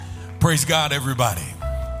Praise God, everybody.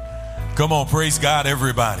 Come on, praise God,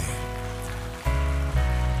 everybody.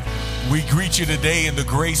 We greet you today in the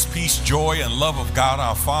grace, peace, joy, and love of God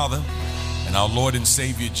our Father and our Lord and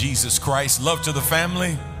Savior Jesus Christ. Love to the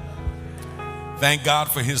family. Thank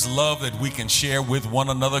God for his love that we can share with one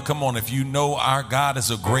another. Come on, if you know our God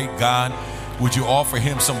is a great God, would you offer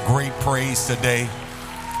him some great praise today?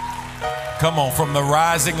 Come on, from the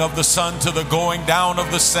rising of the sun to the going down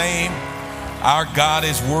of the same, our God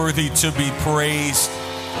is worthy to be praised.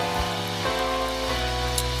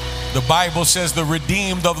 The Bible says the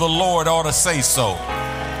redeemed of the Lord ought to say so.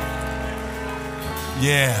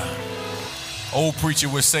 Yeah. Old preacher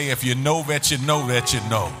would say, if you know that you know that you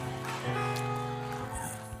know.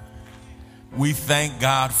 We thank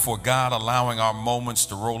God for God allowing our moments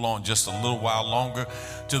to roll on just a little while longer.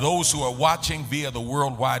 To those who are watching via the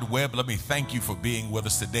World Wide Web, let me thank you for being with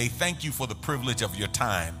us today. Thank you for the privilege of your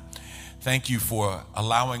time. Thank you for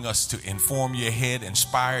allowing us to inform your head,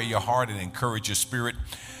 inspire your heart, and encourage your spirit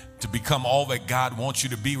to become all that God wants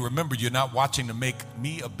you to be. Remember, you're not watching to make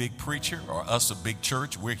me a big preacher or us a big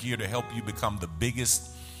church. We're here to help you become the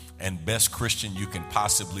biggest and best Christian you can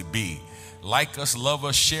possibly be. Like us, love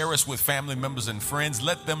us, share us with family members and friends.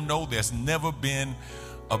 Let them know there's never been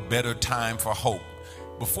a better time for hope.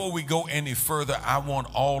 Before we go any further, I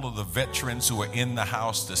want all of the veterans who are in the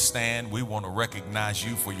house to stand. We want to recognize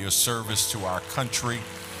you for your service to our country.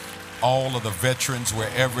 All of the veterans,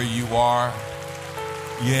 wherever you are.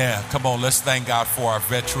 Yeah, come on, let's thank God for our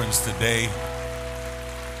veterans today.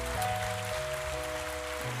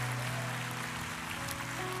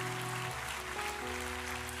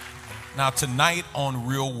 Now, tonight on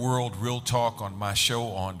Real World, Real Talk on my show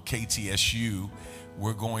on KTSU,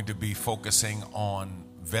 we're going to be focusing on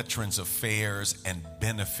Veterans Affairs and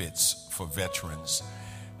benefits for veterans.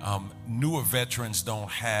 Newer veterans don't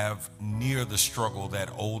have near the struggle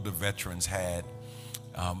that older veterans had,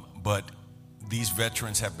 but these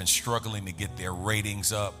veterans have been struggling to get their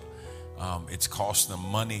ratings up. It's cost them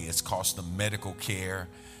money. It's cost them medical care.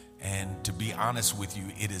 And to be honest with you,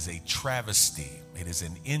 it is a travesty. It is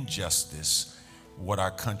an injustice what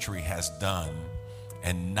our country has done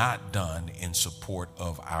and not done in support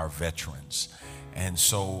of our veterans. And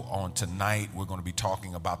so on tonight, we're going to be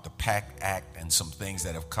talking about the PACT Act and some things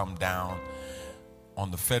that have come down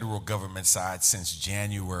on the federal government side since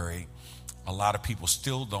January. A lot of people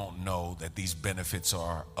still don't know that these benefits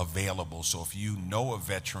are available. So if you know a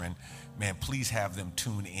veteran, man, please have them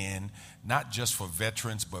tune in, not just for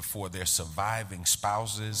veterans, but for their surviving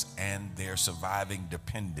spouses and their surviving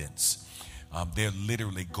dependents. They're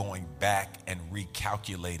literally going back and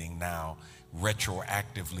recalculating now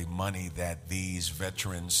retroactively money that these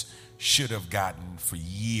veterans should have gotten for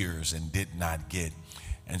years and did not get.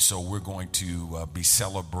 And so we're going to be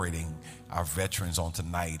celebrating our veterans on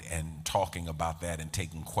tonight and talking about that and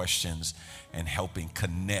taking questions and helping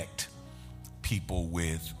connect people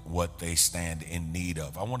with what they stand in need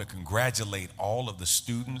of. I want to congratulate all of the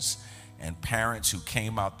students and parents who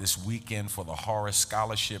came out this weekend for the Horace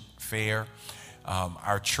Scholarship Fair.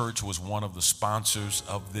 Our church was one of the sponsors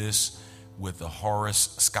of this with the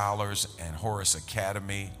Horace Scholars and Horace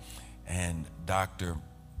Academy, and Dr.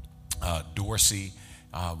 Dorsey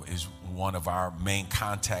is one of our main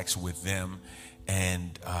contacts with them.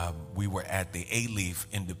 And we were at the A-Leaf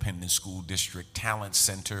Independent School District Talent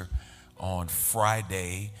Center on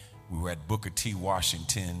Friday. We were at Booker T.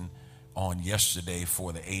 Washington on yesterday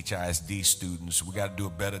for the HISD students. We got to do a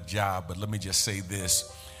better job, but let me just say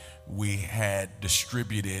this. We had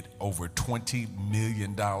distributed over $20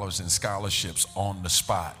 million in scholarships on the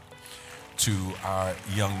spot to our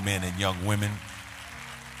young men and young women.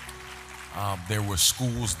 There were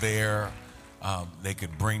schools there. They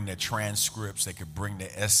could bring their transcripts. They could bring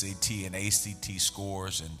their SAT and ACT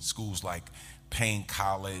scores. And schools like Payne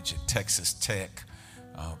College and Texas Tech,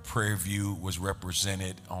 Prairie View was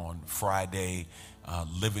represented on Friday.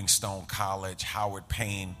 Livingstone College, Howard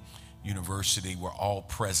Payne University were all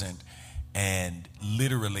present. And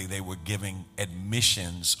literally they were giving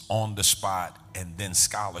admissions on the spot and then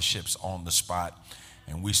scholarships on the spot.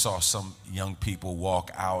 And we saw some young people walk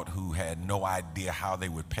out who had no idea how they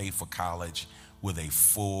would pay for college with a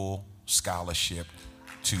full scholarship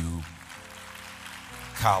to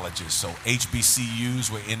colleges. So HBCUs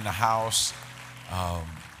were in the house.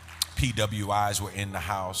 PWIs were in the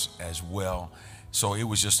house as well. So it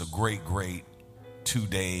was just a great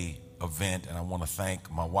 2-day event. And I want to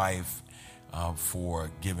thank my wife for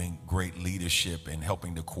giving great leadership and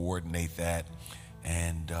helping to coordinate that.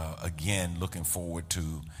 And again, looking forward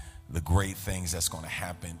to the great things that's going to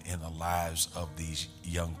happen in the lives of these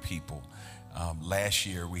young people. Last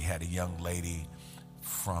year, we had a young lady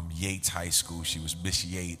from Yates High School. She was Miss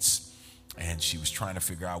Yates, and she was trying to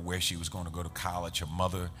figure out where she was going to go to college. Her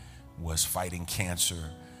mother was fighting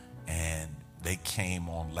cancer, and they came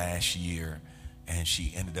on last year, and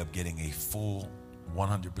she ended up getting a full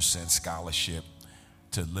 100% scholarship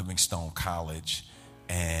to Livingstone College.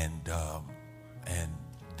 And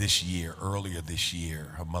earlier this year,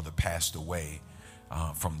 her mother passed away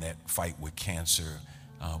from that fight with cancer.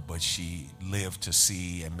 But she lived to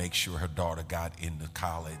see and make sure her daughter got into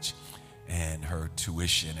college, and her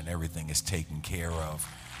tuition and everything is taken care of.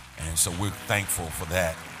 And so we're thankful for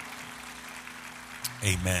that.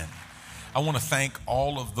 Amen. I want to thank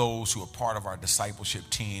all of those who are part of our discipleship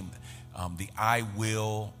team. The I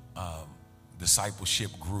Will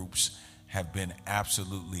discipleship groups have been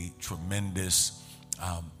absolutely tremendous.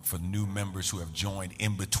 For new members who have joined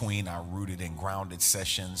in between our Rooted and Grounded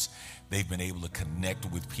sessions, they've been able to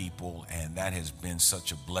connect with people, and that has been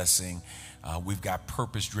such a blessing. We've got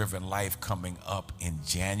Purpose Driven Life coming up in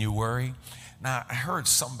January. Now, I heard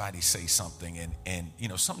somebody say something, and you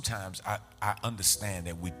know, sometimes I understand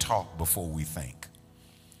that we talk before we think,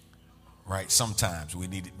 right? Sometimes we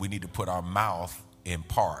need to put our mouth in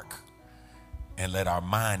park and let our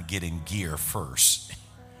mind get in gear first,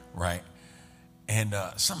 right? And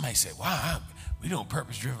somebody said, wow, we doing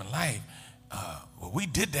Purpose-Driven Life. Well, we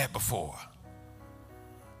did that before.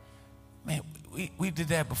 Man, we did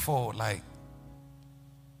that before like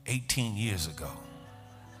 18 years ago.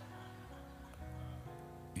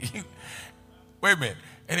 Wait a minute.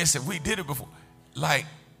 And they said, we did it before. Like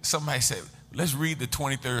somebody said, let's read the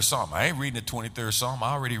 23rd Psalm. I ain't reading the 23rd Psalm.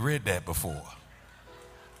 I already read that before.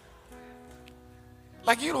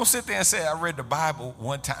 Like, you don't sit there and say, I read the Bible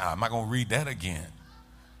one time. I'm not going to read that again.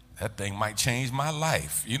 That thing might change my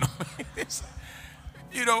life. You know,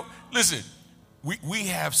 you know, listen, we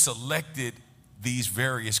have selected these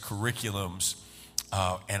various curriculums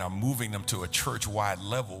and are moving them to a church-wide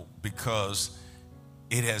level because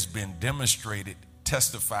it has been demonstrated,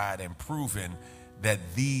 testified, and proven that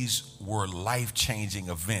these were life-changing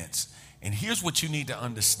events. And here's what you need to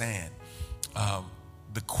understand.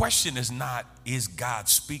 The question is not, is God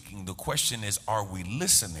speaking? The question is, are we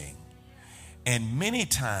listening? And many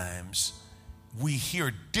times we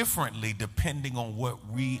hear differently depending on what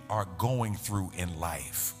we are going through in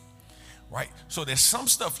life, right? So there's some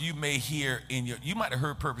stuff you may hear you might have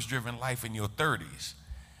heard Purpose-Driven Life in your 30s,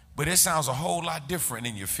 but it sounds a whole lot different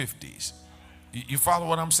in your 50s. You follow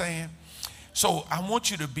what I'm saying? So I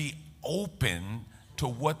want you to be open to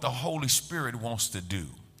what the Holy Spirit wants to do,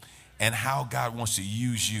 and how God wants to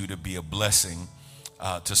use you to be a blessing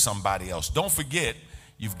to somebody else. Don't forget,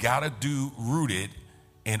 you've got to do Rooted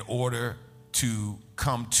in order to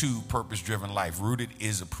come to Purpose-Driven Life. Rooted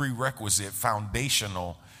is a prerequisite,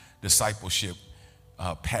 foundational discipleship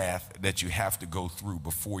path that you have to go through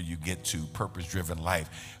before you get to Purpose-Driven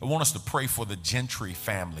Life. I want us to pray for the Gentry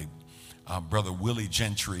family. Brother Willie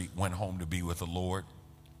Gentry went home to be with the Lord.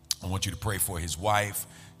 I want you to pray for his wife,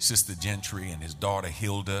 Sister Gentry, and his daughter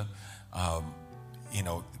Hilda. You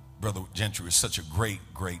know, Brother Gentry is such a great,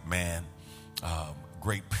 great man,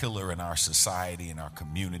 great pillar in our society, in our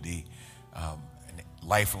community,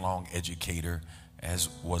 lifelong educator, as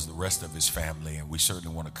was the rest of his family, and we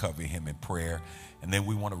certainly want to cover him in prayer. And then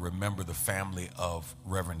we want to remember the family of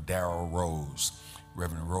Reverend Darrell Rose.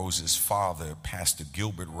 Reverend Rose's father, Pastor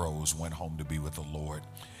Gilbert Rose, went home to be with the Lord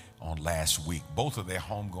on last week. Both of their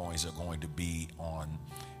homegoings are going to be on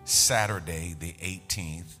Saturday, the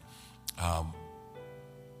 18th.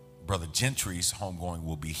 Brother Gentry's homegoing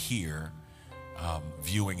will be here,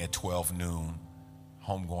 viewing at 12 noon,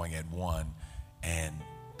 homegoing at 1, and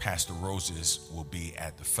Pastor Rose's will be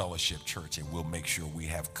at the Fellowship Church, and we'll make sure we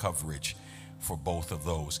have coverage for both of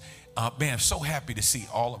those. Man, I'm so happy to see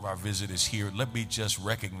all of our visitors here. Let me just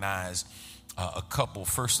recognize a couple.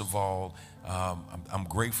 First of all, I'm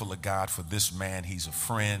grateful to God for this man. He's a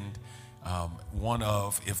friend, one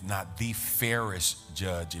of, if not the fairest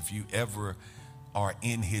judge. If you ever are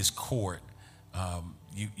in his court,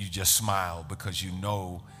 you just smile because you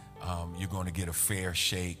know you're going to get a fair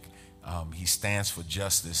shake. He stands for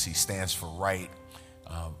justice. He stands for right,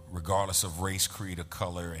 regardless of race, creed, or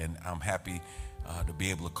color. And I'm happy to be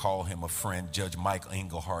able to call him a friend. Judge Mike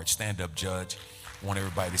Engelhardt. Stand up, Judge. I want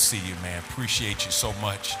everybody to see you, man. Appreciate you so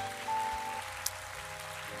much.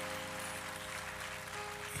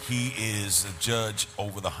 He is a judge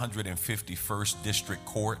over the 151st District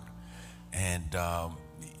Court. And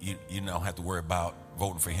you don't have to worry about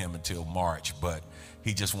voting for him until March. But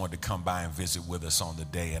he just wanted to come by and visit with us on the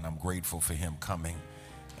day. And I'm grateful for him coming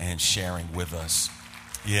and sharing with us.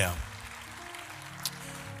 Yeah.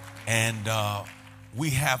 And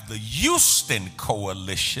we have the Houston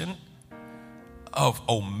Coalition of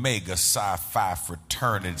Omega Psi Phi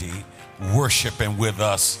Fraternity worshiping with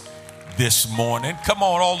us this morning. Come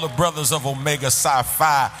on, all the brothers of Omega Psi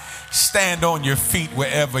Phi, stand on your feet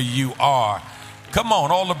wherever you are. Come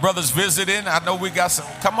on, all the brothers visiting. I know we got some,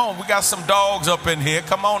 come on, we got some dogs up in here.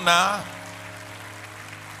 Come on now.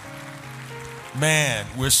 Man,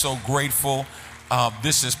 we're so grateful.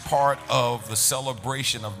 This is part of the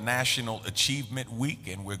celebration of National Achievement Week,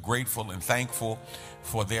 and we're grateful and thankful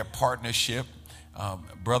for their partnership.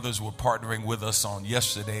 Brothers were partnering with us on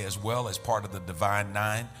yesterday as well as part of the Divine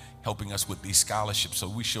Nine, helping us with these scholarships. So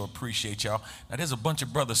we sure appreciate y'all. Now, there's a bunch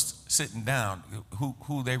of brothers sitting down.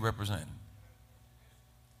 Who they represent?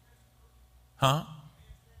 Huh?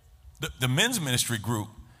 The men's ministry group.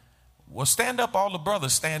 Well, stand up, all the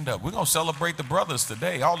brothers, stand up. We're going to celebrate the brothers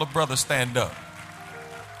today. All the brothers stand up.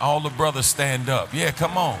 All the brothers stand up. Yeah,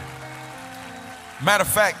 come on. Matter of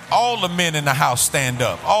fact, all the men in the house stand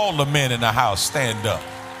up. All the men in the house stand up.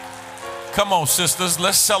 Come on, sisters,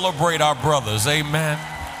 let's celebrate our brothers. Amen.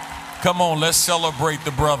 Come on, let's celebrate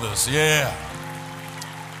the brothers. Yeah.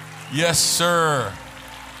 Yes, sir.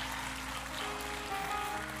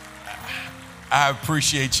 I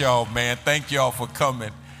appreciate y'all, man. Thank y'all for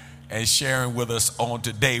coming and sharing with us on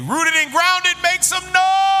today. Rooted and grounded, make some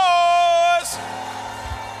noise.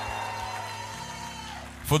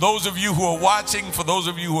 For those of you who are watching, for those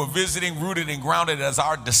of you who are visiting, Rooted and Grounded as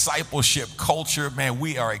our discipleship culture, man,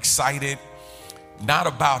 we are excited. Not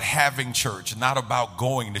about having church, not about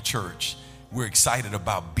going to church. We're excited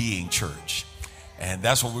about being church. And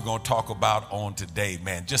that's what we're going to talk about on today,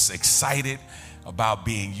 man. Just excited about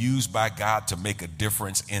being used by God to make a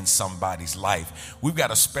difference in somebody's life. We've got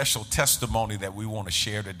a special testimony that we want to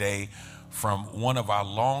share today from one of our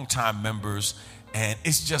longtime members, and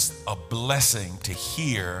it's just a blessing to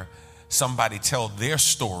hear somebody tell their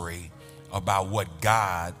story about what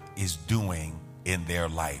God is doing in their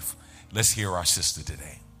life. Let's hear our sister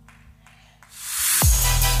today.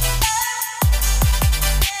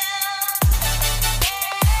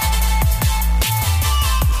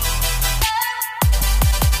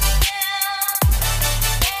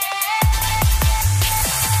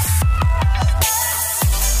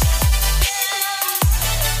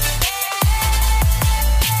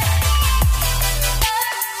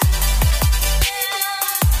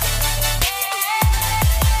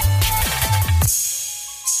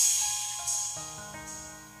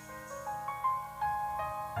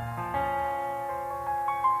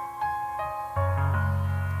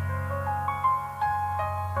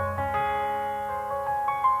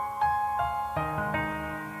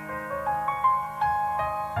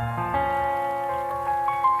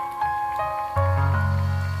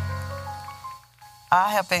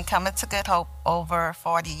 I have been coming to Good Hope over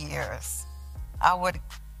 40 years. I would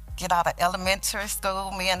get out of elementary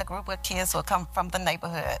school. Me and a group of kids would come from the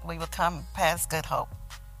neighborhood. We would come past Good Hope.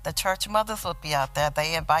 The church mothers would be out there.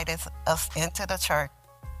 They invited us into the church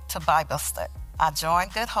to Bible study. I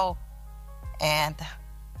joined Good Hope, and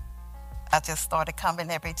I just started coming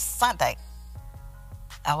every Sunday.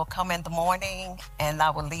 I would come in the morning, and I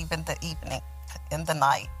would leave in the evening, in the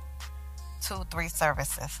night, 2-3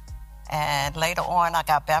 services. And later on, I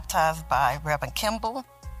got baptized by Reverend Kimball.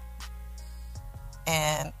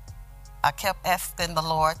 And I kept asking the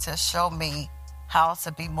Lord to show me how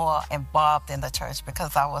to be more involved in the church,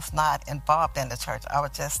 because I was not involved in the church. I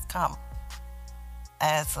would just come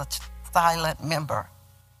as a silent member.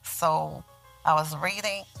 So I was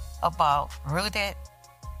reading about Rooted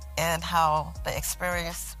and how the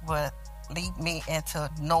experience would lead me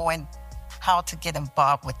into knowing how to get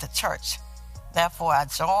involved with the church. Therefore, I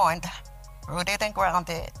joined Rooted and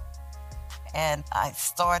Grounded, and I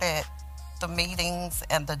started the meetings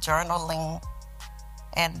and the journaling.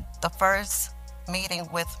 And the first meeting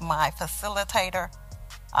with my facilitator,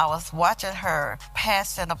 I was watching her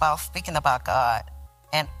passion about speaking about God.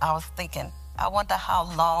 And I was thinking, I wonder how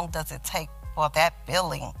long does it take for that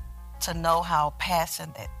feeling to know how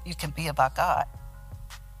passionate you can be about God.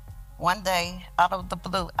 One day, out of the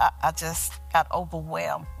blue, I just got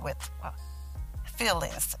overwhelmed with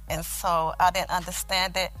feelings. And so I didn't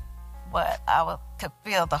understand it, but I could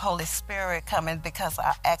feel the Holy Spirit coming, because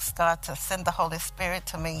I asked God to send the Holy Spirit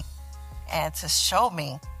to me and to show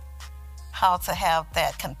me how to have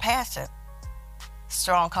that compassion.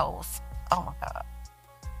 Strongholds. Oh my God.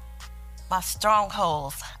 My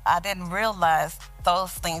strongholds. I didn't realize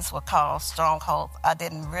those things were called strongholds. I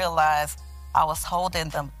didn't realize I was holding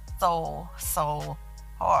them so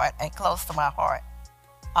hard and close to my heart.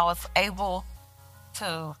 I was able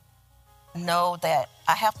to know that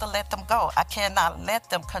I have to let them go. I cannot let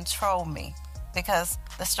them control me. because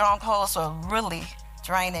the strongholds were really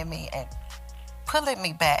draining me and pulling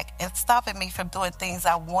me back and stopping me from doing things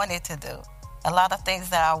I wanted to do. A lot of things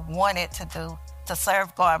that I wanted to do to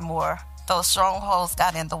serve God more, those strongholds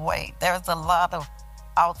got in the way. There was a lot of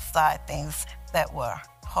outside things that were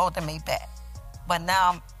holding me back. But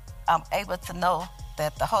now I'm able to know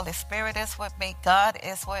that the Holy Spirit is with me, God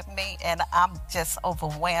is with me, and I'm just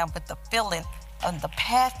overwhelmed with the feeling and the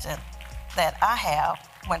passion that I have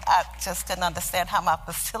when I just couldn't understand how my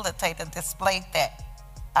facilitator displayed that.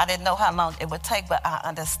 I didn't know how long it would take, but I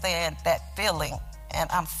understand that feeling. And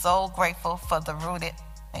I'm so grateful for the rooted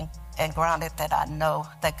and grounded that I know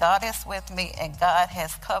that God is with me and God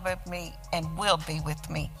has covered me and will be with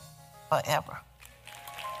me forever.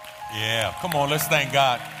 Yeah, come on, let's thank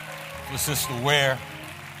God for Sister Ware.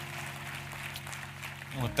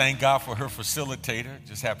 I want to thank God for her facilitator.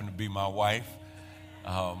 Just happened to be my wife,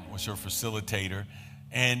 was her facilitator.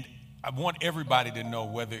 And I want everybody to know,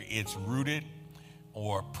 whether it's Rooted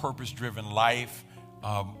or Purpose-Driven Life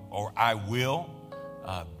or I Will,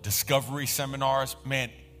 discovery seminars, man,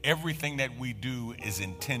 everything that we do is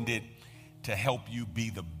intended to help you be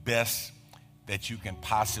the best that you can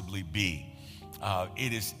possibly be.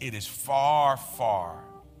 It is far, far,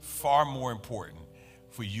 far more important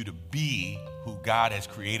for you to be who God has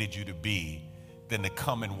created you to be than to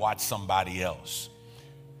come and watch somebody else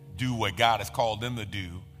do what God has called them to do,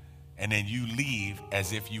 and then you leave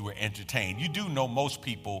as if you were entertained. You do know most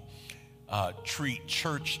people treat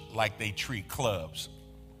church like they treat clubs.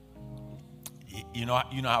 You know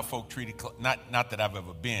how folk treated clubs. Not that I've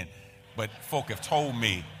ever been, but folk have told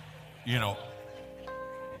me,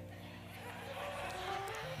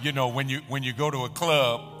 when you go to a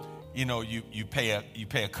club, you pay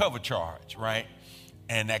a cover charge, right?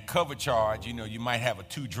 And that cover charge, you might have a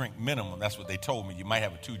 2-drink minimum. That's what they told me. You might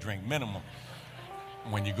have a 2-drink minimum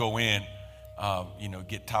when you go in,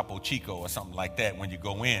 get Topo Chico or something like that when you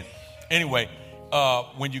go in. Anyway,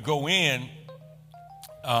 when you go in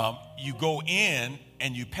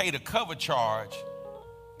and you pay the cover charge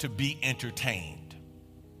to be entertained,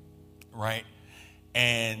 right?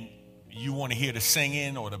 And you want to hear the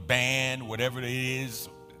singing or the band, whatever it is,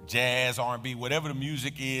 jazz, R&B, whatever the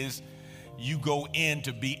music is, you go in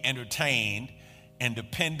to be entertained. And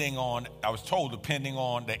depending on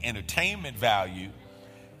the entertainment value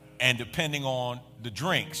and depending on the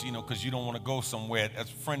drinks, because you don't want to go somewhere, as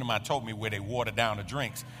a friend of mine told me, where they water down the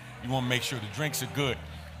drinks. You want to make sure the drinks are good.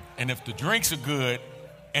 And if the drinks are good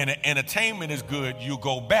and the entertainment is good, you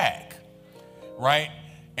go back, right?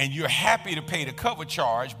 And you're happy to pay the cover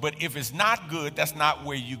charge, but if it's not good, that's not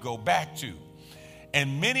where you go back to.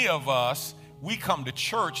 And many of us, we come to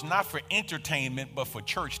church not for entertainment, but for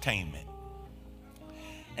churchtainment.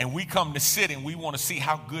 And we come to sit and we want to see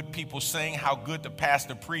how good people sing, how good the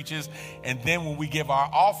pastor preaches. And then when we give our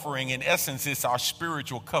offering, in essence, it's our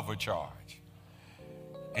spiritual cover charge.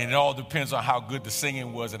 And it all depends on how good the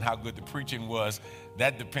singing was and how good the preaching was.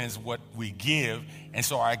 That depends what we give. And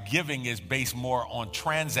so our giving is based more on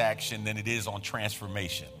transaction than it is on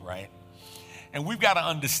transformation, right? And we've got to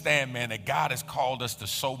understand, man, that God has called us to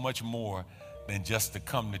so much more than just to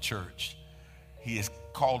come to church. He has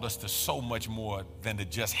called us to so much more than to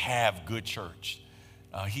just have good church.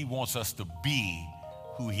 He wants us to be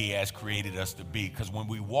who he has created us to be. Because when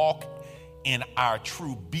we walk in our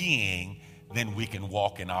true being, then we can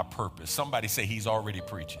walk in our purpose. Somebody say he's already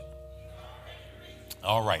preaching.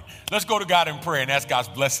 All right, let's go to God in prayer and ask God's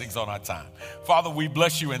blessings on our time. Father, we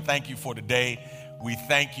bless you and thank you for today. We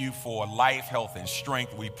thank you for life, health, and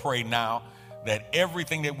strength. We pray now that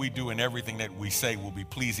everything that we do and everything that we say will be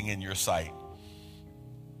pleasing in your sight.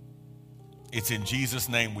 It's in Jesus'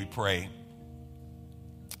 name we pray.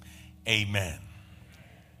 Amen.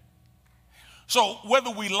 So whether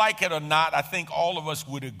we like it or not, I think all of us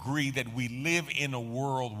would agree that we live in a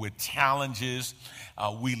world with challenges.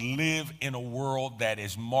 We live in a world that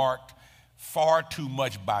is marked far too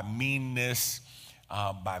much by meanness,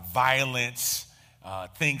 by violence,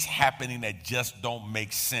 things happening that just don't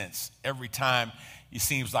make sense. Every time it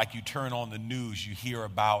seems like you turn on the news, you hear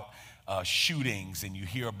about shootings, and you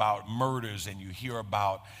hear about murders, and you hear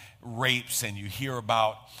about rapes, and you hear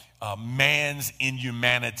about man's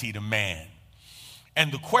inhumanity to man. And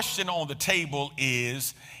the question on the table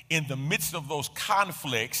is, in the midst of those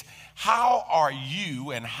conflicts, how are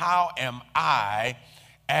you and how am I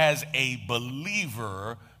as a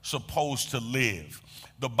believer supposed to live?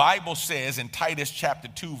 The Bible says in Titus chapter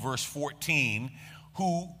 2, verse 14,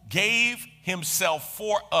 who gave himself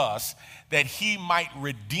for us that he might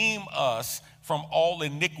redeem us from all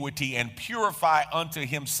iniquity and purify unto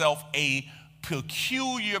himself a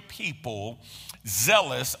peculiar people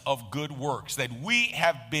zealous of good works, that we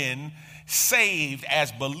have been saved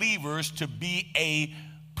as believers to be a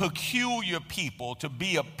peculiar people, to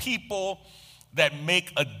be a people that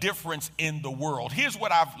make a difference in the world. Here's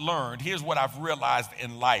what I've learned. Here's what I've realized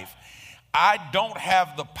in life. I don't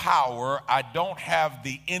have the power, I don't have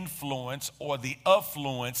the influence or the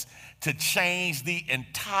affluence to change the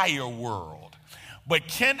entire world. But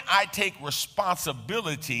can I take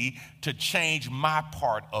responsibility to change my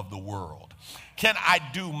part of the world? Can I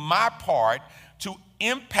do my part to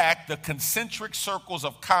impact the concentric circles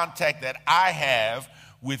of contact that I have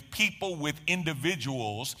with people, with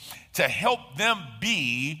individuals, to help them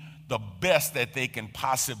be the best that they can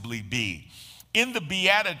possibly be? In the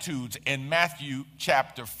Beatitudes in Matthew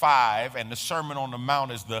chapter 5, and the Sermon on the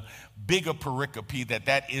Mount is the bigger pericope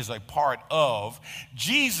that is a part of,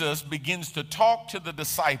 Jesus begins to talk to the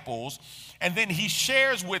disciples, and then he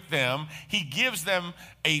shares with them, he gives them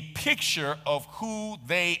a picture of who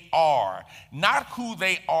they are. Not who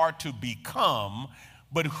they are to become,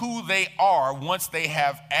 but who they are once they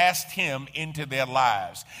have asked him into their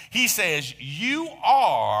lives. He says, you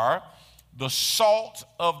are the salt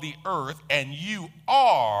of the earth, and you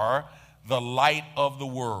are the light of the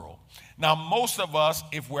world. Now, most of us,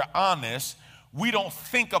 if we're honest, we don't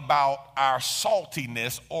think about our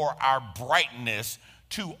saltiness or our brightness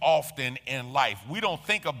too often in life. We don't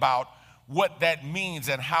think about what that means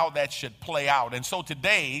and how that should play out. And so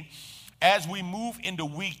today, as we move into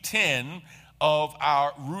week 10 of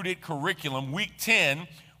our Rooted curriculum, week 10,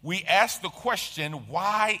 we ask the question,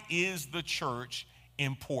 why is the church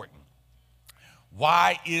important?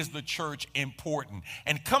 Why is the church important?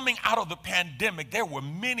 And coming out of the pandemic, there were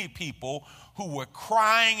many people who were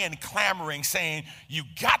crying and clamoring, saying, you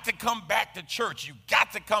got to come back to church. You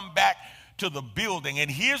got to come back to the building.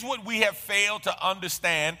 And here's what we have failed to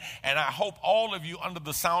understand, and I hope all of you under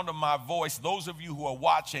the sound of my voice, those of you who are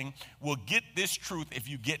watching, will get this truth if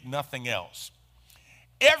you get nothing else.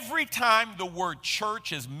 Every time the word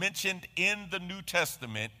church is mentioned in the New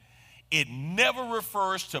Testament, it never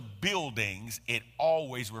refers to buildings, it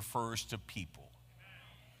always refers to people.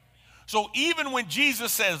 So even when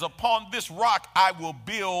Jesus says, upon this rock I will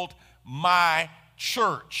build my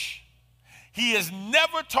church, he is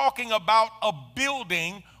never talking about a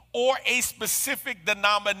building or a specific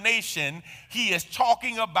denomination. He is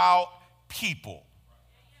talking about people.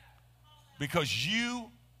 Because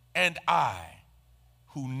you and I,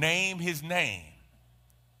 who name his name,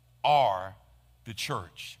 are the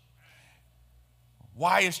church.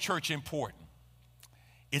 Why is church important?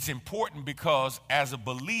 It's important because as a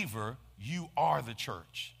believer, you are the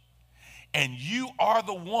church. And you are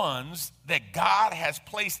the ones that God has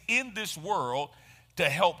placed in this world to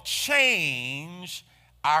help change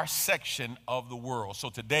our section of the world. So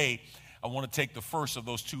today, I want to take the first of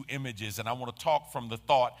those two images, and I want to talk from the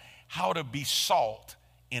thought, how to be salt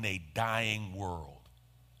in a dying world.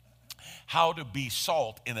 How to be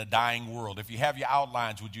salt in a dying world. If you have your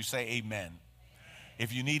outlines, would you say amen?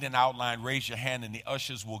 If you need an outline, raise your hand and the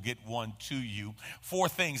ushers will get one to you. 4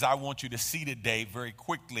 things I want you to see today very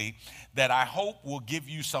quickly that I hope will give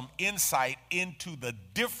you some insight into the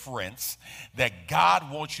difference that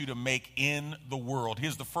God wants you to make in the world.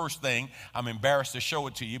 Here's the first thing. I'm embarrassed to show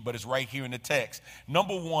it to you, but it's right here in the text.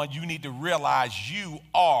 Number 1, you need to realize you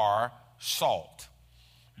are salt.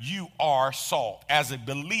 You are salt. As a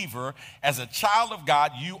believer, as a child of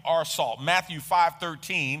God, you are salt. Matthew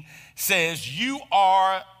 5:13 says you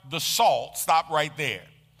are the salt. Stop right there.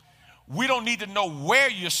 We don't need to know where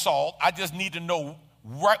you're salt. I just need to know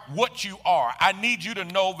what you are. I need you to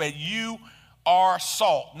know that you are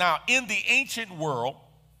salt. Now, in the ancient world,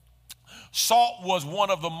 salt was one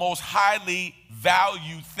of the most highly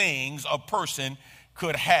valued things a person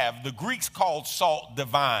could have. The Greeks called salt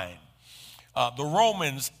divine. The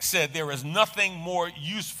Romans said there is nothing more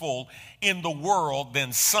useful in the world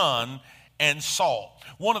than sun and salt.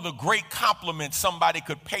 One of the great compliments somebody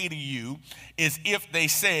could pay to you is if they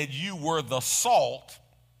said you were the salt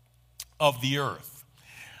of the earth,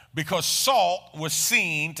 because salt was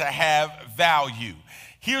seen to have value.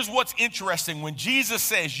 Here's what's interesting. When Jesus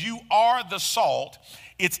says you are the salt,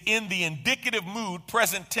 it's in the indicative mood,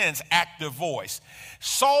 present tense, active voice.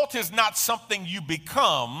 Salt is not something you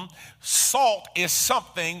become. Salt is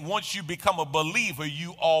something, once you become a believer,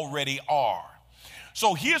 you already are.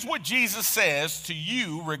 So here's what Jesus says to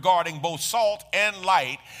you regarding both salt and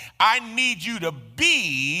light. I need you to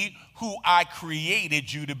be who I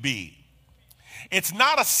created you to be. It's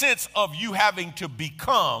not a sense of you having to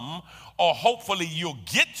become, or hopefully you'll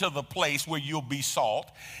get to the place where you'll be salt.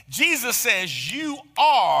 Jesus says you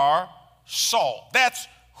are salt. That's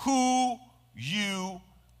who you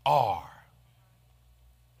are.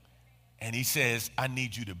 And he says, I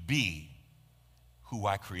need you to be who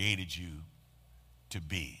I created you to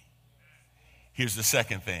be. Here's the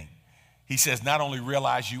second thing. He says, not only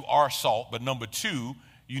realize you are salt, but number two,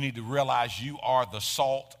 you need to realize you are the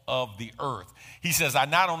salt of the earth. He says, I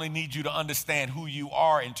not only need you to understand who you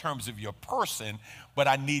are in terms of your person, but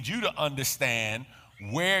I need you to understand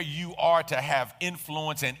where you are to have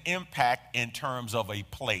influence and impact in terms of a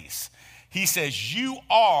place. He says, you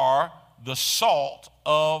are the salt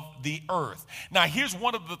of the earth. Now, here's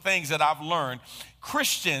one of the things that I've learned.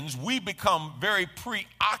 Christians, we become very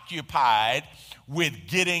preoccupied with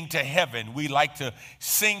getting to heaven. We like to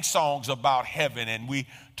sing songs about heaven, and we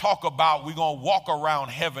talk about we're going to walk around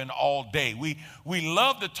heaven all day. We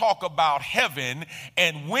love to talk about heaven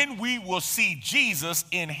and when we will see Jesus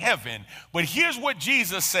in heaven. But here's what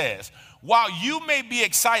Jesus says. While you may be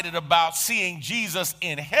excited about seeing Jesus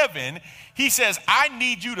in heaven, he says, I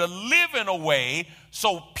need you to live in a way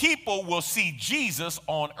so people will see Jesus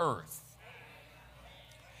on earth.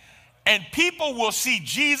 And people will see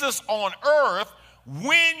Jesus on earth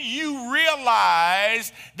when you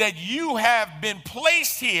realize that you have been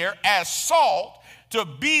placed here as salt to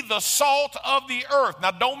be the salt of the earth.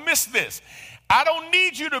 Now, don't miss this. I don't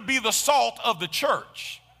need you to be the salt of the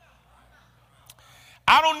church.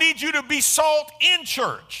 I don't need you to be salt in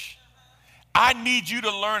church. I need you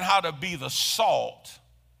to learn how to be the salt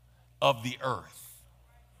of the earth.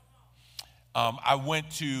 I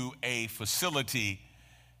went to a facility,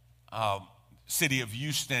 city of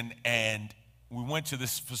Houston, and we went to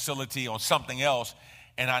this facility on something else,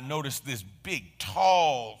 and I noticed this big,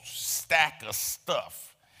 tall stack of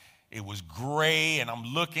stuff. It was gray, and I'm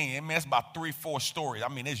looking, I mean, it's about 3-4 stories. I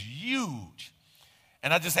mean, it's huge.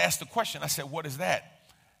 And I just asked the question. I said, what is that?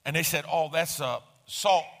 And they said, oh, that's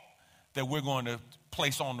salt that we're going to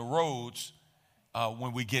place on the roads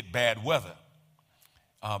when we get bad weather.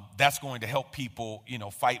 That's going to help people,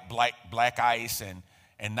 fight black ice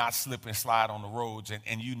and not slip and slide on the roads.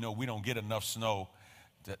 And we don't get enough snow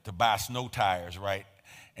to buy snow tires, right?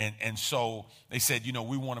 And so they said,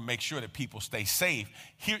 we want to make sure that people stay safe.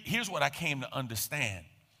 Here's what I came to understand.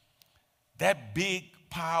 That big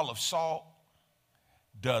pile of salt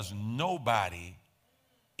does nobody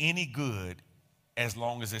any good as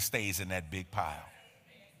long as it stays in that big pile,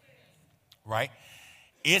 right?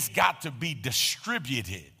 It's got to be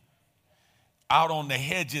distributed out on the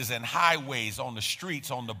hedges and highways, on the streets,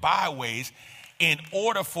 on the byways, in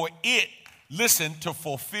order for it, to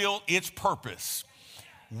fulfill its purpose.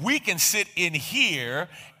 We can sit in here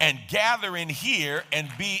and gather in here and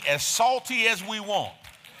be as salty as we want.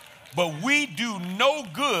 But we do no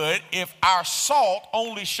good if our salt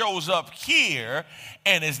only shows up here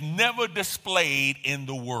and is never displayed in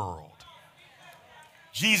the world.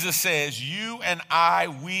 Jesus says, you and I,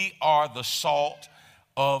 we are the salt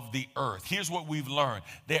of the earth. Here's what we've learned.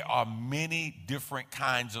 There are many different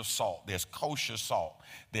kinds of salt. There's kosher salt.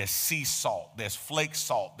 There's sea salt. There's flake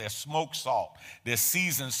salt. There's smoked salt. There's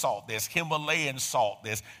seasoned salt. There's Himalayan salt.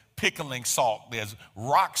 There's pickling salt, there's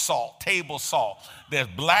rock salt, table salt, there's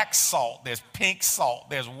black salt, there's pink salt,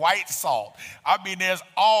 there's white salt. I mean, there's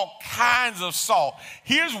all kinds of salt.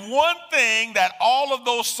 Here's one thing that all of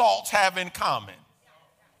those salts have in common.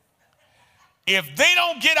 If they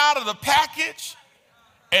don't get out of the package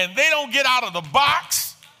and they don't get out of the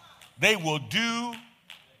box, they will do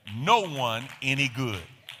no one any good.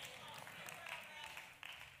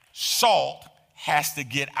 Salt has to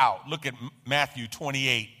get out. Look at Matthew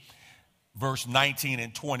 28. Verse 19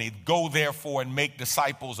 and 20, go therefore and make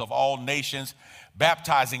disciples of all nations,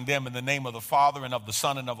 baptizing them in the name of the Father and of the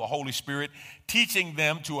Son and of the Holy Spirit, teaching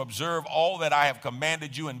them to observe all that I have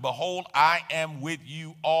commanded you. And behold, I am with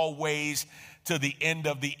you always to the end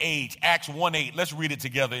of the age. Acts 1:8, let's read it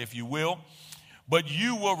together if you will. But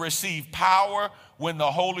you will receive power when the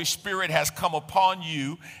Holy Spirit has come upon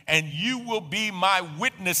you, and you will be my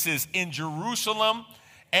witnesses in Jerusalem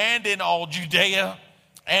and in all Judea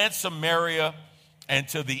and Samaria, and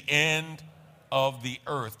to the end of the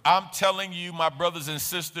earth. I'm telling you, my brothers and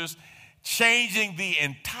sisters, changing the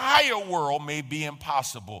entire world may be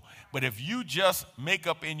impossible. But if you just make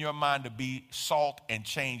up in your mind to be salt and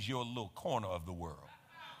change your little corner of the world,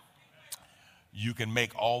 you can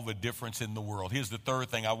make all the difference in the world. Here's the third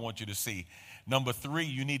thing I want you to see. Number 3,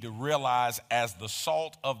 you need to realize as the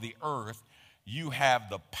salt of the earth, you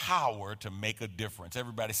have the power to make a difference.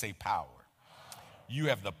 Everybody say power. You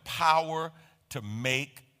have the power to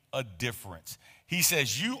make a difference. He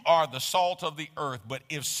says, you are the salt of the earth, but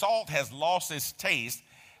if salt has lost its taste,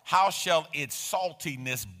 how shall its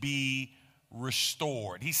saltiness be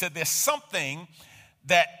restored? He said, there's something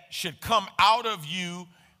that should come out of you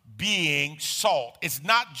being salt. It's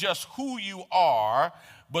not just who you are,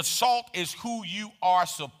 but salt is who you are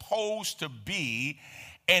supposed to be,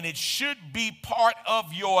 and it should be part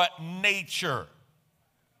of your nature.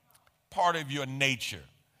 Part of your nature.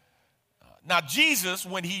 Now, Jesus,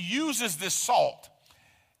 when he uses this salt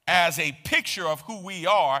as a picture of who we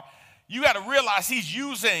are, you got to realize he's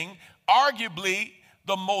using arguably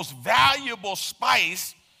the most valuable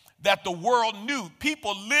spice that the world knew.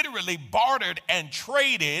 People literally bartered and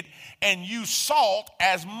traded and used salt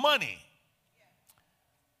as money.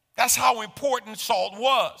 That's how important salt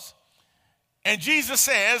was. And Jesus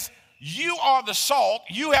says, you are the salt.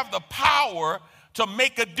 You have the power to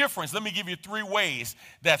make a difference. Let me give you 3 ways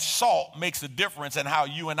that salt makes a difference and how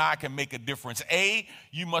you and I can make a difference. A,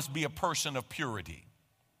 you must be a person of purity.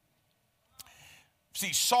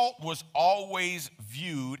 See, salt was always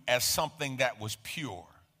viewed as something that was pure.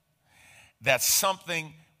 That's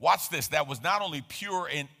something, watch this, that was not only pure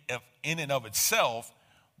in and of itself,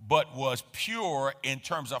 but was pure in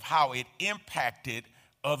terms of how it impacted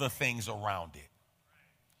other things around it,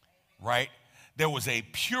 right? There was a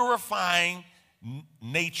purifying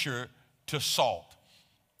nature to salt.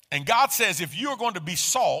 And God says if you're going to be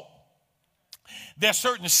salt, there are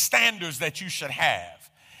certain standards that you should have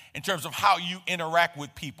in terms of how you interact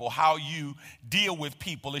with people, how you deal with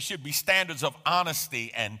people. It should be standards of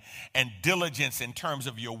honesty and diligence in terms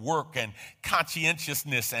of your work and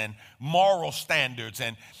conscientiousness and moral standards.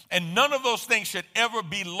 And none of those things should ever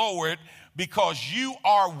be lowered because you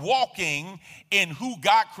are walking in who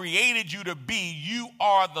God created you to be. You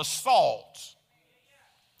are the salt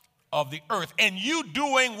of the earth. And you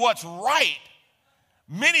doing what's right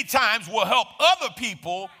many times will help other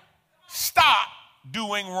people stop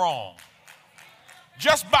doing wrong.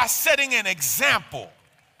 Just by setting an example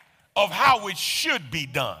of how it should be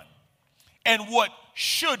done and what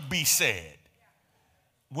should be said.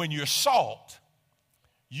 When you're salt,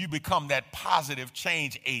 you become that positive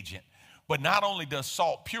change agent. But not only does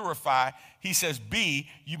salt purify, he says, B,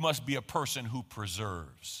 you must be a person who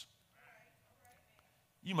preserves.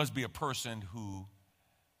 You must be a person who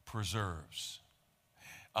preserves.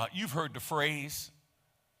 You've heard the phrase,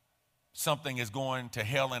 something is going to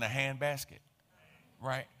hell in a handbasket,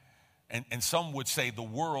 right? And some would say the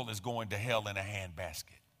world is going to hell in a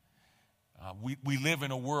handbasket. We live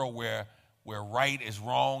in a world where right is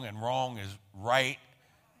wrong and wrong is right.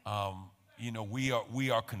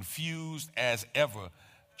 We are confused as ever,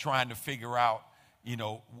 trying to figure out,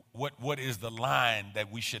 what is the line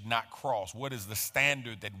that we should not cross? What is the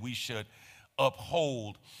standard that we should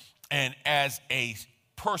uphold? And as a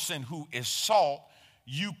person who is salt,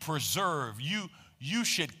 you preserve. You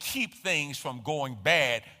should keep things from going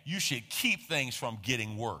bad. You should keep things from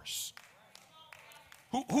getting worse.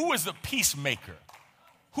 Who is the peacemaker?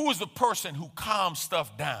 Who is the person who calms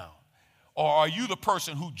stuff down? Or are you the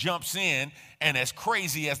person who jumps in and as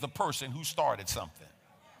crazy as the person who started something?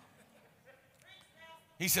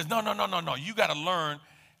 He says, no. You got to learn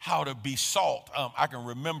how to be salt. I can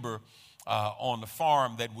remember on the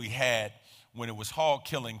farm that we had when it was hog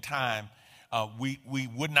killing time, we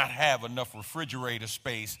would not have enough refrigerator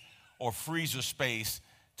space or freezer space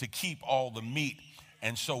to keep all the meat.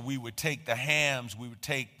 And so we would take the hams, we would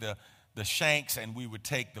take the shanks, and we would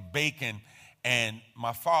take the bacon, and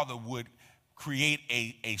my father would create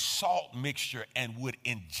a salt mixture and would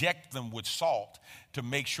inject them with salt to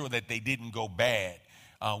make sure that they didn't go bad.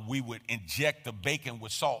 We would inject the bacon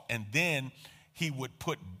with salt, and then he would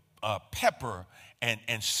put pepper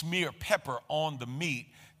and smear pepper on the meat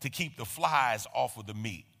to keep the flies off of the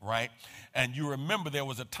meat, right? And you remember there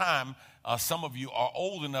was a time, some of you are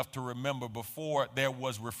old enough to remember before there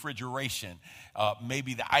was refrigeration.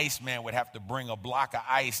 Maybe the Iceman would have to bring a block of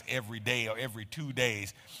ice every day or every 2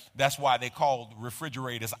 days. That's why they called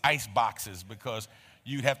refrigerators ice boxes, because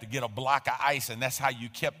you'd have to get a block of ice, and that's how you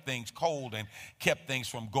kept things cold and kept things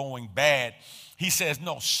from going bad. He says,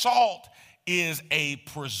 no, salt is a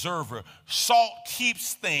preserver. Salt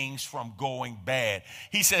keeps things from going bad.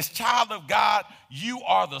 He says, child of God, you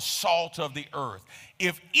are the salt of the earth.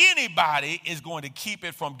 If anybody is going to keep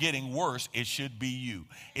it from getting worse, it should be you.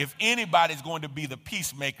 If anybody's going to be the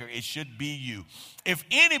peacemaker, it should be you. If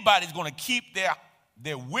anybody's going to keep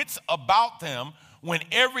their wits about them when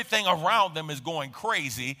everything around them is going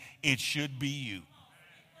crazy, it should be you.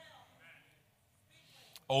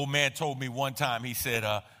 Old man told me one time, he said,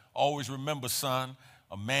 always remember, son,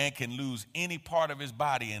 a man can lose any part of his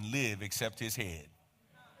body and live except his head.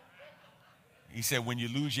 He said, when you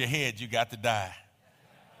lose your head, you got to die.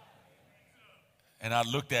 And I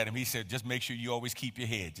looked at him. He said, just make sure you always keep your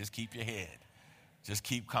head. Just keep your head. Just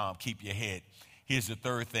keep calm. Keep your head. Here's the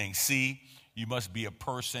third thing. C, you must be a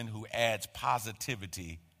person who adds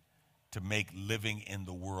positivity to make living in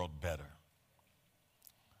the world better.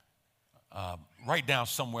 Write down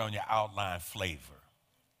somewhere on your outline flavor.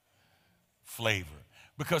 Flavor.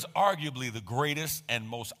 Because arguably the greatest and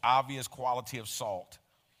most obvious quality of salt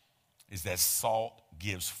is that salt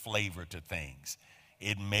gives flavor to things.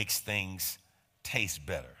 It makes things taste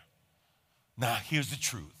better. Now, here's the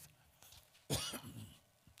truth.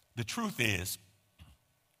 The truth is,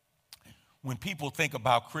 when people think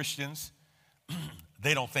about Christians,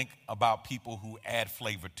 they don't think about people who add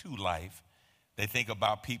flavor to life. They think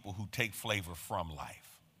about people who take flavor from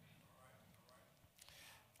life.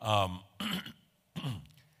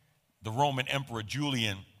 The Roman Emperor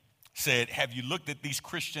Julian said, have you looked at these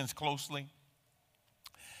Christians closely?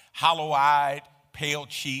 Hollow-eyed,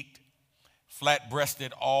 pale-cheeked,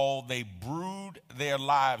 flat-breasted, all they brood their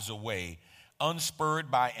lives away. Unspurred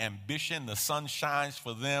by ambition, the sun shines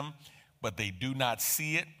for them, but they do not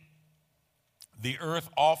see it. The earth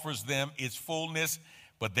offers them its fullness,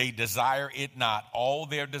 but they desire it not. All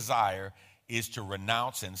their desire is to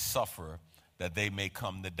renounce and suffer that they may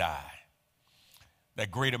come to die.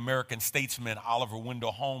 That great American statesman Oliver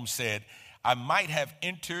Wendell Holmes said, I might have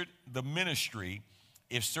entered the ministry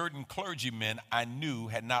if certain clergymen I knew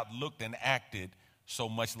had not looked and acted so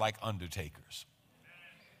much like undertakers.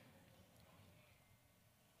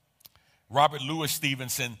 Robert Louis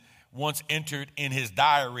Stevenson once entered in his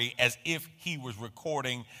diary as if he was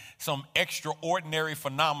recording some extraordinary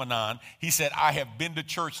phenomenon. He said, I have been to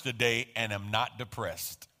church today and am not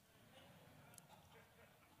depressed.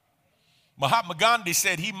 Mahatma Gandhi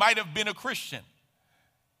said he might have been a Christian,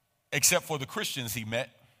 except for the Christians he met.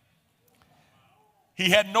 He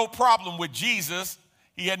had no problem with Jesus.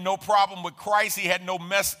 He had no problem with Christ. He had no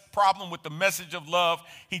problem with the message of love.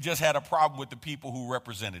 He just had a problem with the people who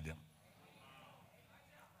represented him.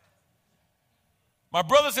 My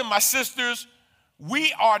brothers and my sisters,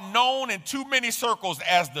 we are known in too many circles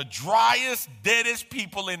as the driest, deadest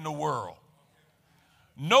people in the world.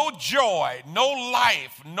 No joy, no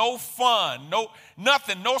life, no fun, no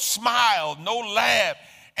nothing, no smile, no laugh.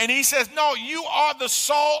 And he says, no, you are the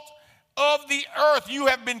salt of the earth. You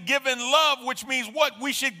have been given love, which means what?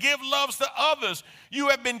 We should give loves to others. You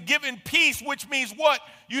have been given peace, which means what?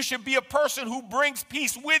 You should be a person who brings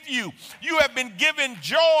peace with you. You have been given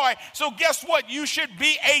joy. So guess what? You should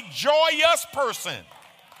be a joyous person.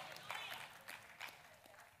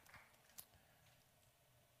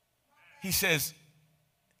 He says,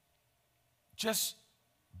 just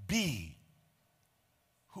be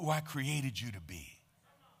who I created you to be.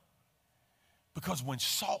 Because when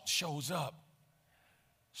salt shows up,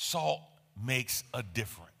 salt makes a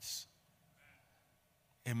difference.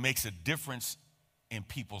 It makes a difference in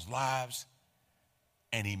people's lives,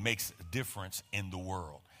 and he makes a difference in the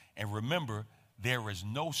world. And remember, there is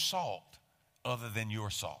no salt other than your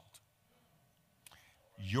salt.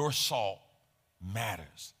 Your salt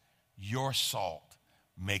matters. Your salt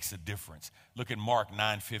makes a difference. Look at Mark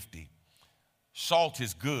 9:50. Salt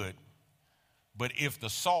is good, but if the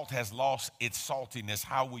salt has lost its saltiness,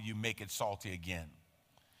 how will you make it salty again?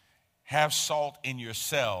 Have salt in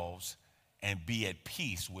yourselves and be at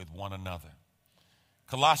peace with one another.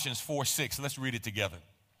 Colossians 4:6, let's read it together.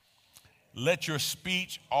 Let your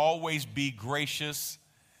speech always be gracious,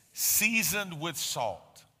 seasoned with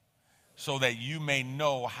salt, so that you may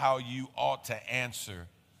know how you ought to answer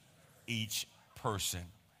each person.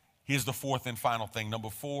 Here's the fourth and final thing. Number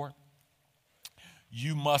 4,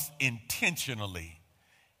 you must intentionally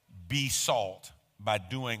be salt by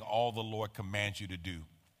doing all the Lord commands you to do.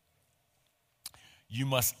 You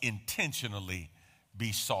must intentionally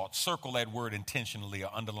be salt. Circle that word intentionally or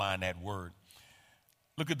underline that word.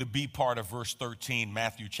 Look at the B part of verse 13,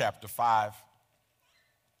 Matthew chapter 5.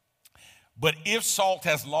 But if salt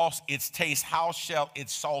has lost its taste, how shall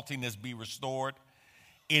its saltiness be restored?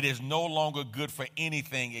 It is no longer good for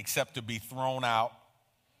anything except to be thrown out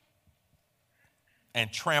and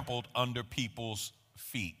trampled under people's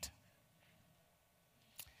feet.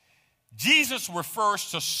 Jesus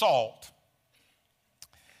refers to salt,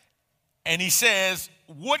 and he says,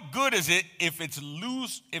 what good is it if it's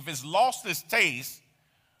lost its taste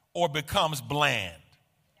or becomes bland?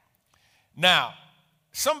 Now,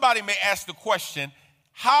 somebody may ask the question,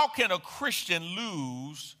 how can a Christian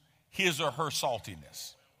lose his or her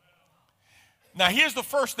saltiness? Now, here's the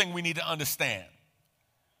first thing we need to understand.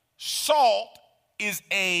 Salt is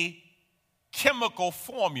a chemical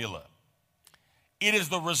formula. It is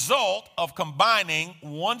the result of combining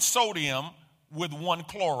one sodium with one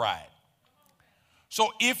chloride.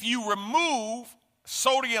 So if you remove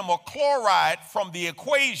sodium or chloride from the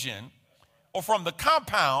equation, or from the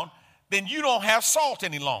compound, then you don't have salt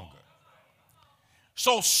any longer.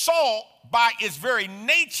 So salt, by its very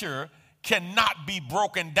nature, cannot be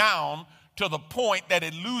broken down to the point that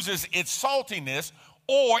it loses its saltiness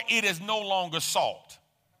or it is no longer salt.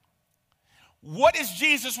 What is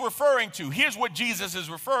Jesus referring to? Here's what Jesus is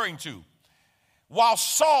referring to. While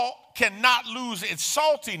salt cannot lose its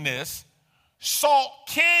saltiness, salt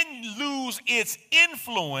can lose its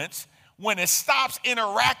influence when it stops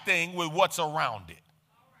interacting with what's around it.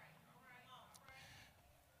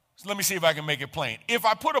 So let me see if I can make it plain. If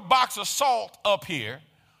I put a box of salt up here,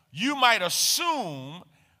 you might assume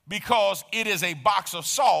because it is a box of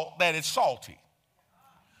salt that it's salty.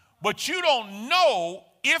 But you don't know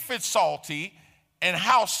if it's salty and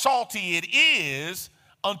how salty it is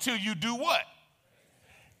until you do what?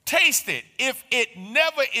 Taste it. If it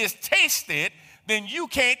never is tasted, then you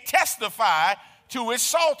can't testify to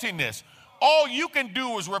its saltiness. All you can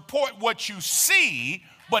do is report what you see,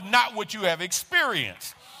 but not what you have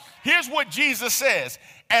experienced. Here's what Jesus says.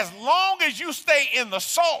 As long as you stay in the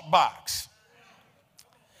salt box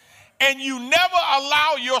and you never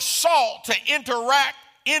allow your salt to interact,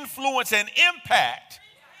 influence, and impact,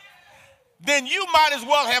 then you might as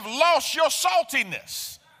well have lost your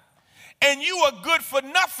saltiness. And you are good for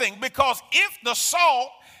nothing, because if the salt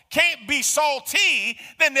can't be salty,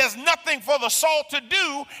 then there's nothing for the salt to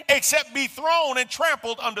do except be thrown and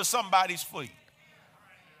trampled under somebody's feet.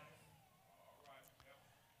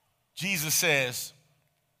 Jesus says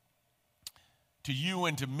to you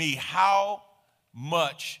and to me, how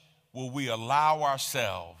much will we allow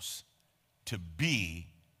ourselves to be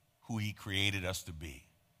who he created us to be?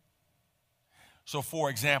 So, for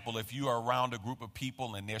example, if you are around a group of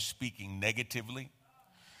people and they're speaking negatively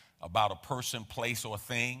about a person, place, or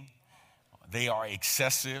thing, they are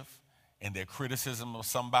excessive in their criticism of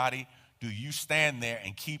somebody, do you stand there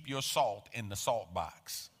and keep your salt in the salt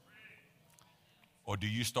box? Or do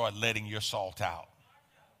you start letting your salt out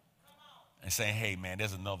and saying, hey, man,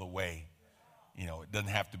 there's another way. You know, it doesn't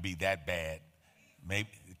have to be that bad. Maybe,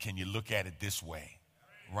 can you look at it this way,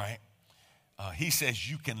 right? He says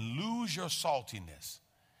you can lose your saltiness.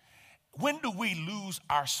 When do we lose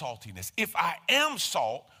our saltiness? If I am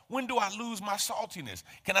salt, when do I lose my saltiness?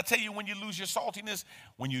 Can I tell you when you lose your saltiness?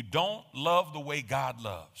 When you don't love the way God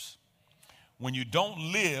loves. When you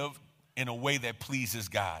don't live in a way that pleases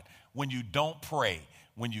God. When you don't pray.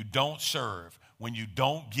 When you don't serve. When you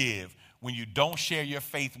don't give. When you don't share your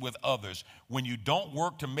faith with others, when you don't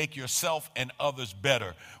work to make yourself and others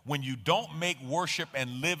better, when you don't make worship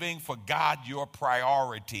and living for God your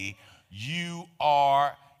priority, you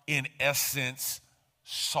are, in essence,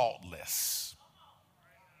 saltless.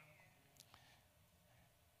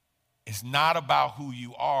 It's not about who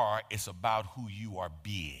you are, it's about who you are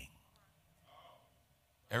being.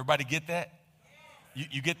 Everybody get that?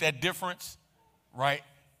 You get that difference, right?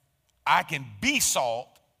 I can be salt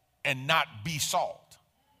and not be salt.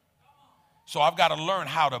 So I've got to learn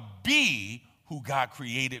how to be who God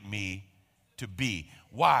created me to be.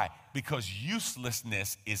 Why? Because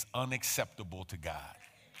uselessness is unacceptable to God.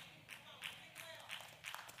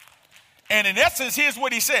 And in essence, here's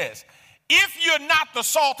what he says. If you're not the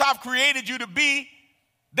salt I've created you to be,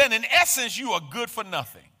 then in essence, you are good for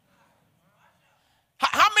nothing.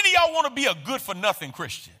 How many of y'all want to be a good for nothing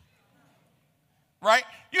Christian? Right?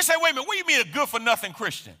 You say, wait a minute, what do you mean a good for nothing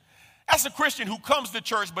Christian? That's a Christian who comes to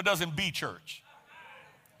church but doesn't be church.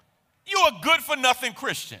 You're a good for nothing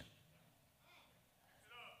Christian.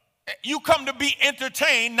 You come to be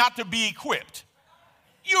entertained, not to be equipped.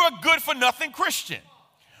 You're a good for nothing Christian.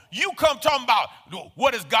 You come talking about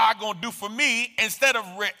what is God going to do for me instead of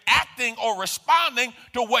reacting or responding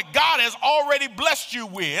to what God has already blessed you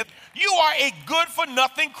with. You are a good for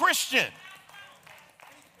nothing Christian.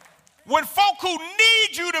 When folk who need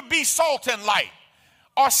you to be salt and light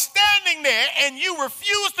are standing there and you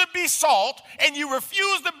refuse to be salt and you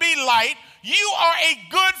refuse to be light, you are a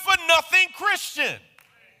good for nothing Christian.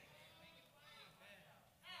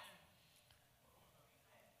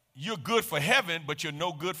 You're good for heaven, but you're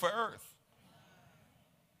no good for earth.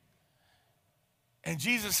 And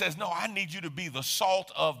Jesus says, no, I need you to be the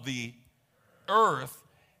salt of the earth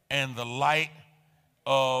and the light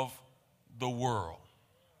of the world.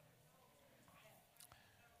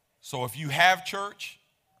 So if you have church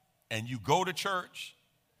and you go to church,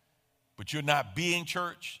 but you're not being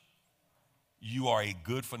church, you are a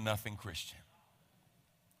good for nothing Christian.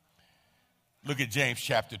 Look at James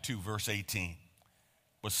chapter 2, verse 18.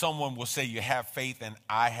 But someone will say, you have faith and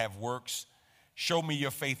I have works. Show me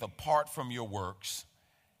your faith apart from your works,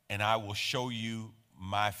 and I will show you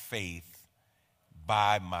my faith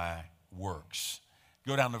by my works.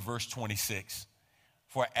 Go down to verse 26.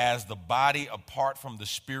 For as the body apart from the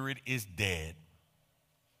spirit is dead,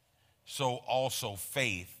 so also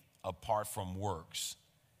faith apart from works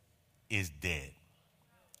is dead.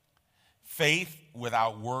 Faith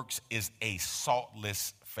without works is a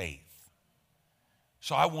saltless faith.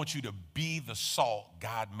 So I want you to be the salt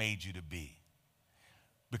God made you to be.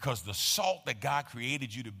 Because the salt that God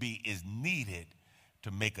created you to be is needed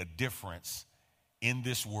to make a difference in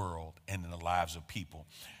this world and in the lives of people.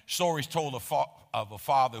 Stories told of a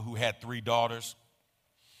father who had 3 daughters.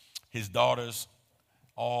 His daughters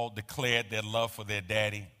all declared their love for their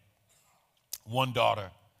daddy. One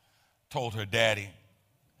daughter told her daddy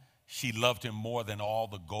she loved him more than all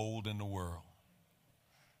the gold in the world.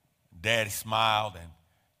 Daddy smiled and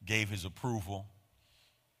gave his approval.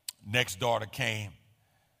 Next daughter came,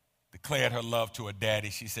 declared her love to her daddy.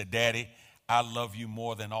 She said, Daddy, I love you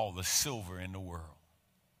more than all the silver in the world.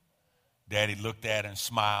 Daddy looked at her and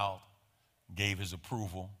smiled, gave his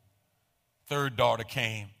approval. Third daughter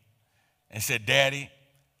came and said, Daddy,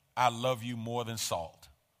 I love you more than salt.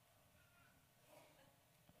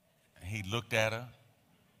 And he looked at her.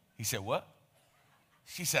 He said, what?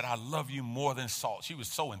 She said, I love you more than salt. She was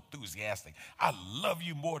so enthusiastic. I love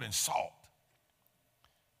you more than salt.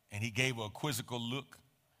 And he gave her a quizzical look.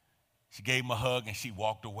 She gave him a hug and she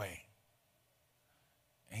walked away.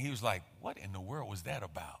 And he was like, what in the world was that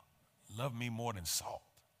about? Love me more than salt.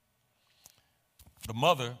 The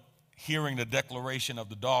mother, hearing the declaration of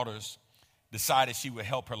the daughters, decided she would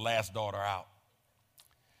help her last daughter out.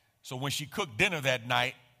 So when she cooked dinner that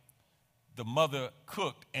night, the mother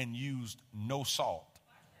cooked and used no salt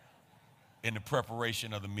in the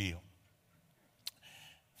preparation of the meal.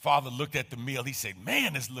 Father looked at the meal. He said,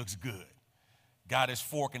 man, this looks good. Got his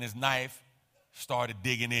fork and his knife, started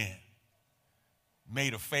digging in.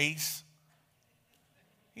 Made a face.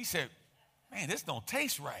 He said, man, this don't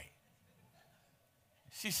taste right.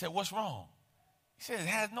 She said, what's wrong? He said, it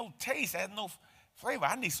has no taste, it has no flavor.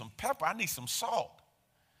 I need some pepper, I need some salt.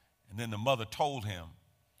 And then the mother told him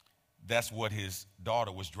that's what his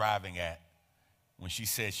daughter was driving at when she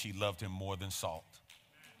said she loved him more than salt.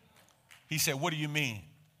 He said, what do you mean?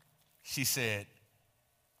 She said,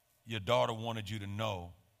 your daughter wanted you to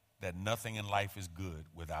know that nothing in life is good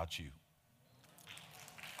without you.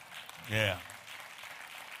 Yeah.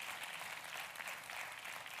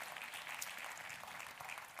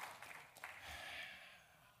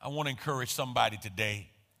 I want to encourage somebody today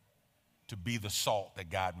to be the salt that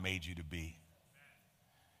God made you to be.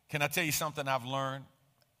 Can I tell you something I've learned?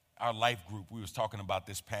 Our life group, we was talking about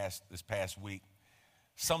this past week.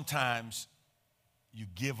 Sometimes you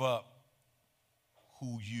give up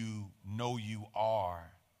who you know you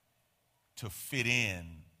are to fit in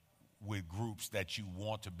with groups that you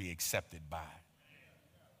want to be accepted by.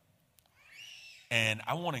 And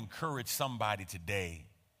I want to encourage somebody today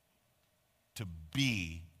to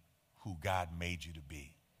be who God made you to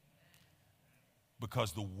be.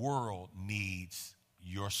 Because the world needs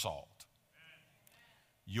your salt.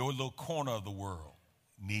 Your little corner of the world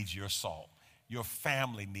needs your salt. Your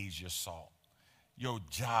family needs your salt. Your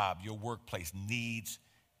job, your workplace needs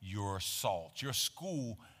your salt. Your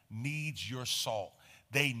school needs your salt.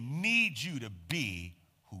 They need you to be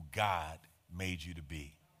who God made you to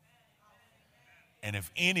be. And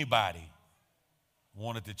if anybody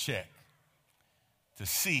wanted to check to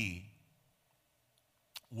see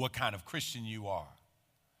what kind of Christian you are,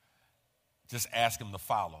 just ask them to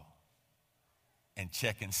follow and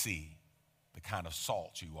check and see the kind of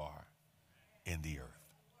salt you are in the earth.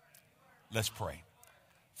 Let's pray.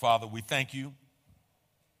 Father, we thank you.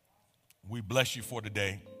 We bless you for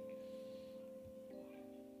today.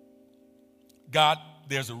 God,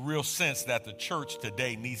 there's a real sense that the church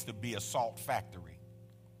today needs to be a salt factory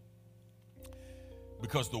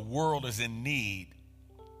because the world is in need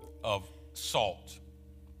of salt.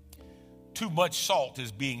 Too much salt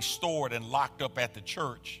is being stored and locked up at the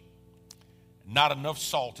church. Not enough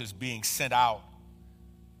salt is being sent out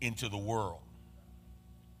into the world.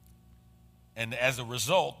 And as a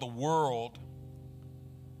result, the world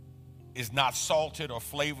is not salted or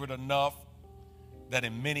flavored enough that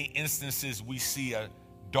in many instances we see a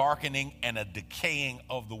darkening and a decaying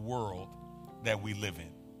of the world that we live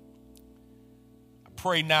in. I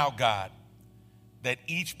pray now, God, that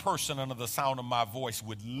each person under the sound of my voice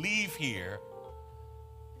would leave here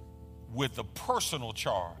with a personal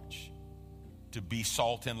charge to be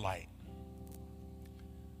salt and light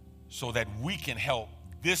so that we can help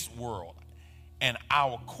this world and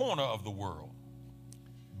our corner of the world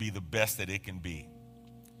be the best that it can be.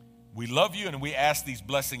 We love you and we ask these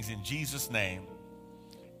blessings in Jesus' name.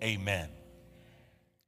 Amen.